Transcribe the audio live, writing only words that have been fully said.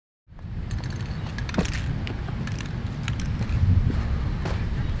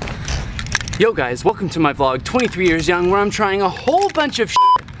Yo guys, welcome to my vlog, 23 years young, where I'm trying a whole bunch of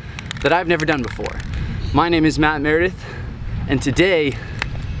shit that I've never done before. My name is Meredith, and today,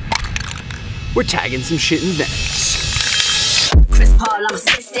 we're tagging some shit in Venice. Chris Paul, I'm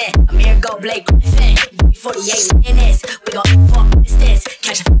assistant. I'm here, go Blake Griffin. 48 minutes, we gon' fuck distance.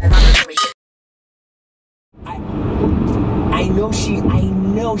 Catch a I know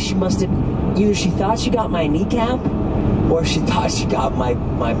she must have, either she thought she got my kneecap, or she thought she got my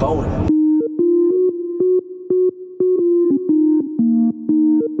boner.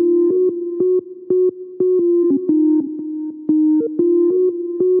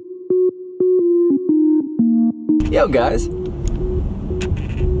 Yo guys,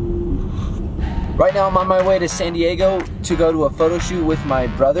 right now I'm on my way to San Diego to go to a photo shoot with my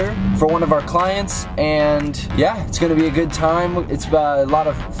brother for one of our clients, and yeah, it's gonna be a good time. It's a lot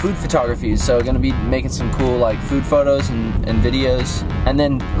of food photography, so gonna be making some cool like food photos and videos. And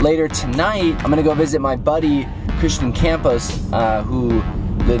then later tonight I'm gonna go visit my buddy Christian Campos, who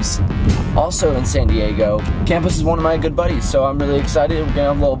lives also in San Diego. Campos is one of my good buddies, so I'm really excited. We're gonna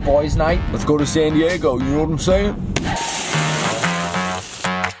have a little boys' night. Let's go to San Diego, you know what I'm saying?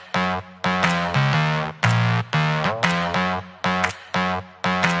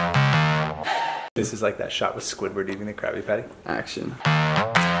 This is like that shot with Squidward eating the Krabby Patty. Action.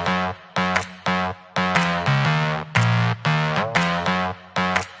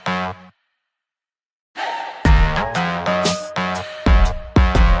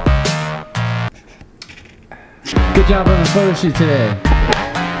 Good job on the photo shoot today.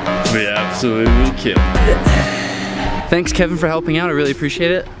 We absolutely killed it. Thanks Kevin for helping out, I really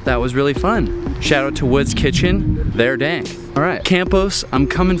appreciate it. That was really fun. Shout out to Wood's Kitchen, they're dank. All right, Campos, I'm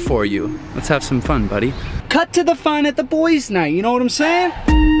coming for you. Let's have some fun, buddy. Cut to the fun at the boys' night, you know what I'm saying?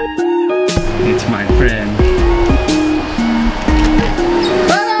 It's my friend.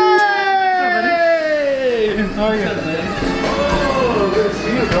 Hey! How are you? Oh, good to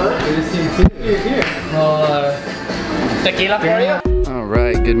see you, bud. Good to see you too. Here. Well, tequila for you? All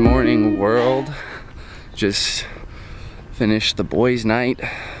right, good morning, world. Just finished the boys' night.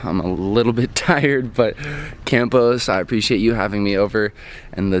 I'm a little bit tired, but Campos, I appreciate you having me over,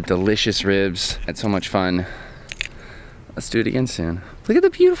 and the delicious ribs. Had so much fun. Let's do it again soon. Look at the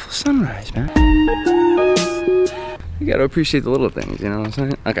beautiful sunrise, man. You gotta appreciate the little things, you know what I'm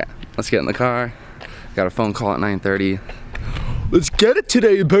saying? Okay, let's get in the car. Got a phone call at 9:30. Let's get it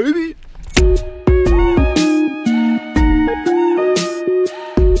today, baby!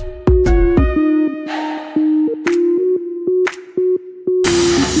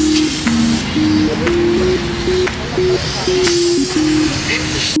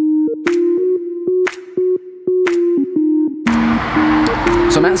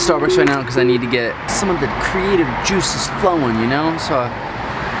 So I'm at Starbucks right now because I need to get some of the creative juices flowing, you know? So I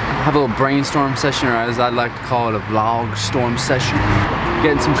have a little brainstorm session, or as I'd like to call it, a vlog storm session.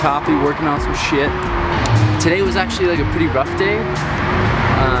 Getting some coffee, working on some shit. Today was actually like a pretty rough day.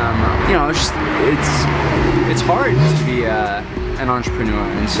 You know, it's hard to be an entrepreneur,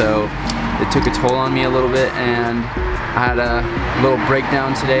 and so it took a toll on me a little bit, and I had a little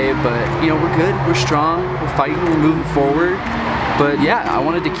breakdown today, but you know, we're good, we're strong, we're fighting, we're moving forward. But yeah, I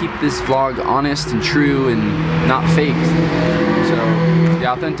wanted to keep this vlog honest and true and not fake. So the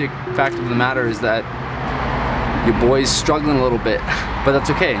authentic fact of the matter is that your boy's struggling a little bit, but that's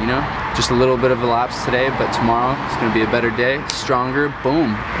okay, you know? Just a little bit of a lapse today, but tomorrow it's gonna be a better day, stronger,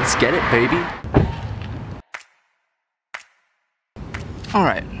 boom. Let's get it, baby. All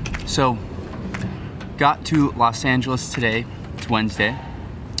right, so got to Los Angeles today. It's Wednesday.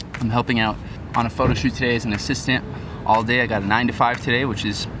 I'm helping out on a photo shoot today as an assistant all day. I got a 9 to 5 today, which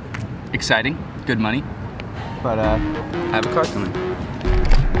is exciting, good money. But I have a car coming.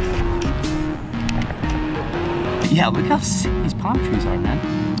 But yeah, look how sick these palm trees are, man.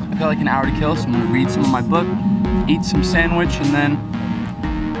 I've got like an hour to kill, so I'm gonna read some of my book, eat some sandwich, and then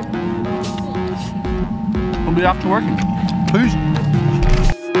we'll be off to working. Peace.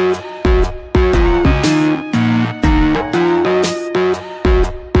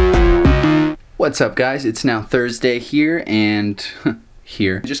 What's up guys, it's now Thursday here, and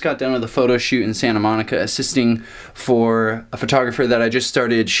here. I just got done with a photo shoot in Santa Monica, assisting for a photographer that I just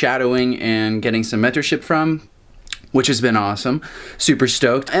started shadowing and getting some mentorship from, which has been awesome. Super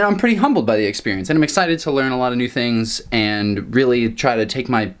stoked, and I'm pretty humbled by the experience, and I'm excited to learn a lot of new things and really try to take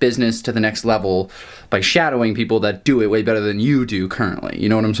my business to the next level by shadowing people that do it way better than you do currently, you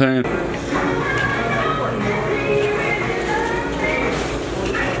know what I'm saying?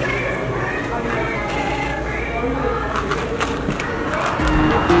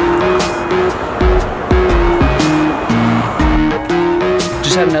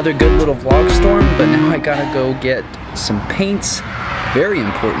 just had another good little vlog storm, but now I gotta go get some paints. Very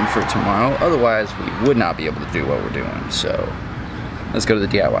important for tomorrow, otherwise we would not be able to do what we're doing. So let's go to the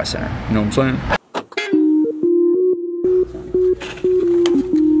DIY center. You know what I'm saying?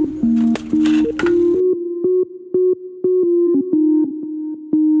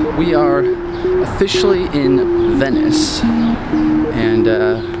 We are officially in Venice, and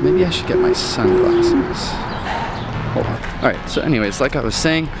maybe I should get my sunglasses. Hold on. Alright, so anyways, like I was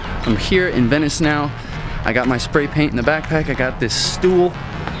saying, I'm here in Venice now. I got my spray paint in the backpack, I got this stool,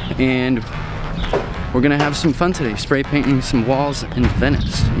 and we're gonna have some fun today, spray painting some walls in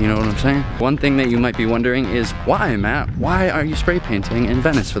Venice, you know what I'm saying? One thing that you might be wondering is, why, Matt? Why are you spray painting in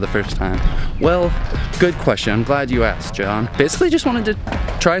Venice for the first time? Well, good question, I'm glad you asked, John. Basically just wanted to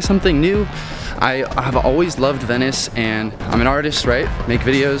try something new. I've always loved Venice, and I'm an artist, right? Make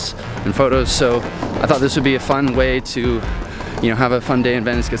videos and photos, so I thought this would be a fun way to, you know, have a fun day in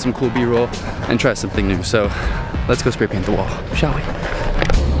Venice, get some cool B-roll, and try something new. So let's go spray paint the wall, shall we?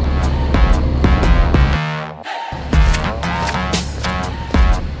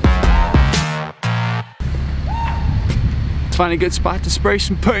 Let's find a good spot to spray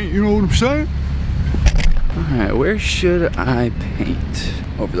some paint, you know what I'm saying? Alright, where should I paint?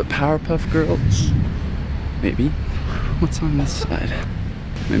 Over the Powerpuff Girls? Maybe. What's on this side?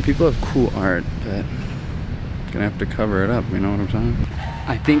 I mean, people have cool art, but gonna have to cover it up, you know what I'm saying?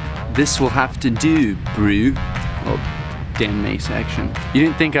 I think this will have to do, brew. Oh, Dan Mace action. You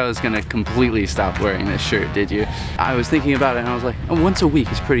didn't think I was gonna completely stop wearing this shirt, did you? I was thinking about it and I was like, oh, once a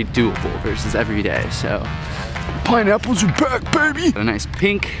week is pretty doable versus every day, so. Pineapples are back, baby! A nice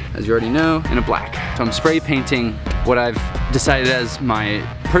pink, as you already know, and a black. So I'm spray painting what I've decided as my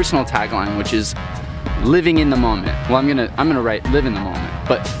personal tagline, which is living in the moment. Well, I'm gonna write live in the moment,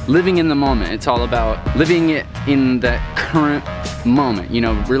 but living in the moment, it's all about living it in the current moment, you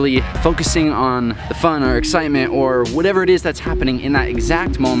know, really focusing on the fun or excitement or whatever it is that's happening in that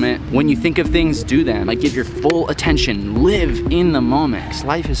exact moment. When you think of things, do them. Like, give your full attention, live in the moment, because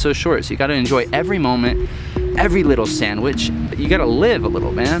life is so short, so you gotta enjoy every moment, every little sandwich. You gotta live a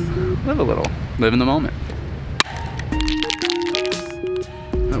little, man. Live a little. Live in the moment.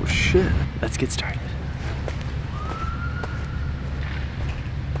 Oh shit. Let's get started.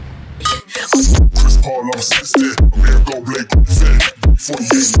 All I'm assisted, I'm here go Blake Griffin.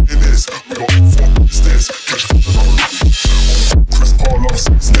 48 minutes, we gon' fuck this. Catch a Chris Paul, I'm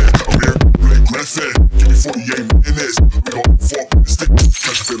assisted, I'm here go Blake Griffin. Give me 48 minutes, we gon' fuck this.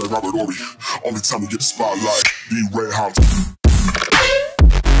 Catch a like Robert Ory. Only time we get the spotlight, be red hot.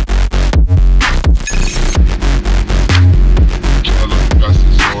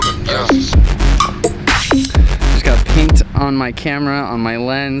 Just got paint on my camera, on my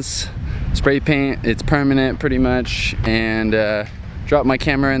lens. Spray paint, it's permanent pretty much, and dropped my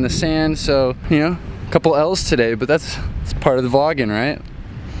camera in the sand, so, you know, a couple L's today, but that's part of the vlogging, right?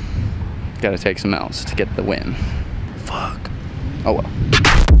 Gotta take some L's to get the win. Fuck. Oh well.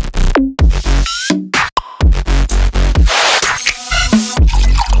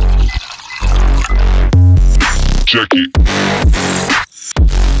 Check it.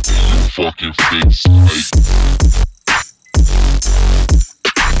 Fucking face, right?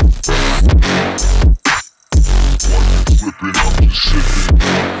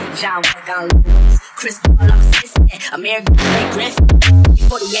 John Chris Paul, I'm assistant. I'm here go Blake Griffin.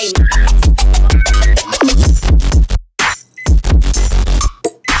 48 minutes.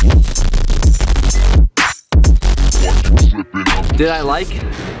 Did I like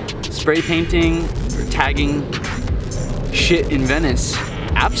spray painting or tagging shit in Venice?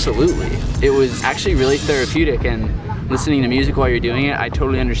 Absolutely. It was actually really therapeutic, and listening to music while you're doing it, I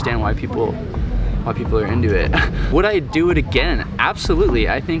totally understand why people are into it. Would I do it again? Absolutely.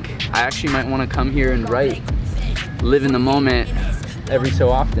 I think I actually might want to come here and write, live in the moment every so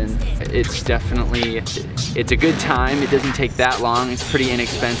often. It's definitely, it's a good time. It doesn't take that long. It's pretty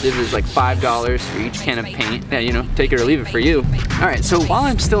inexpensive. It's like $5 for each can of paint. Yeah, you know, take it or leave it for you. All right, so while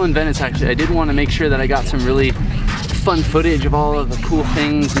I'm still in Venice, actually, I did want to make sure that I got some really fun footage of all of the cool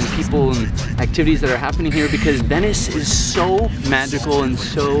things and people and activities that are happening here, because Venice is so magical and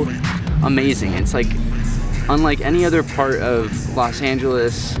so amazing. It's like unlike any other part of Los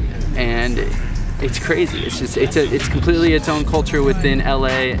Angeles, and it's crazy. It's just it's completely its own culture within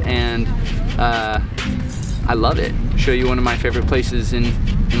LA, and I love it. I'll show you one of my favorite places in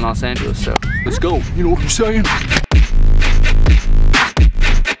Los Angeles. So let's go. You know what I'm saying?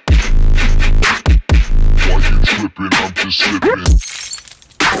 Why you tripping? I'm just slipping.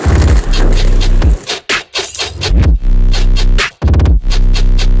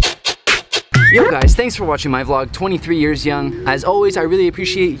 Yo guys, thanks for watching my vlog, 23 years young. As always, I really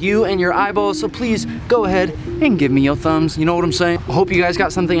appreciate you and your eyeballs, so please go ahead and give me your thumbs, you know what I'm saying? I hope you guys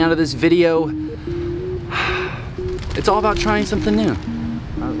got something out of this video. It's all about trying something new.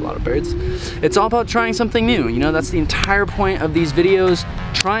 That was a lot of birds. It's all about trying something new, you know, that's the entire point of these videos.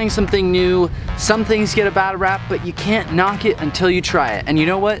 Trying something new. Some things get a bad rap, but you can't knock it until you try it. And you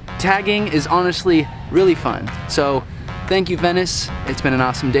know what? Tagging is honestly really fun. So, thank you, Venice. It's been an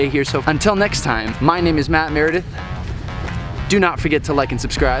awesome day here. So until next time, my name is Matt Meredith. Do not forget to like and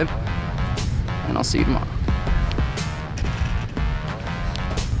subscribe, and I'll see you tomorrow.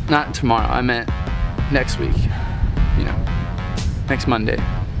 Not tomorrow, I meant next week. You know, next Monday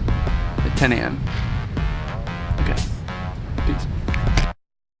at 10 a.m. Okay, peace.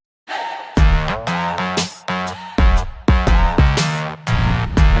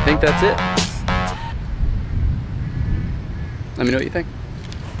 I think that's it. Let me know what you think.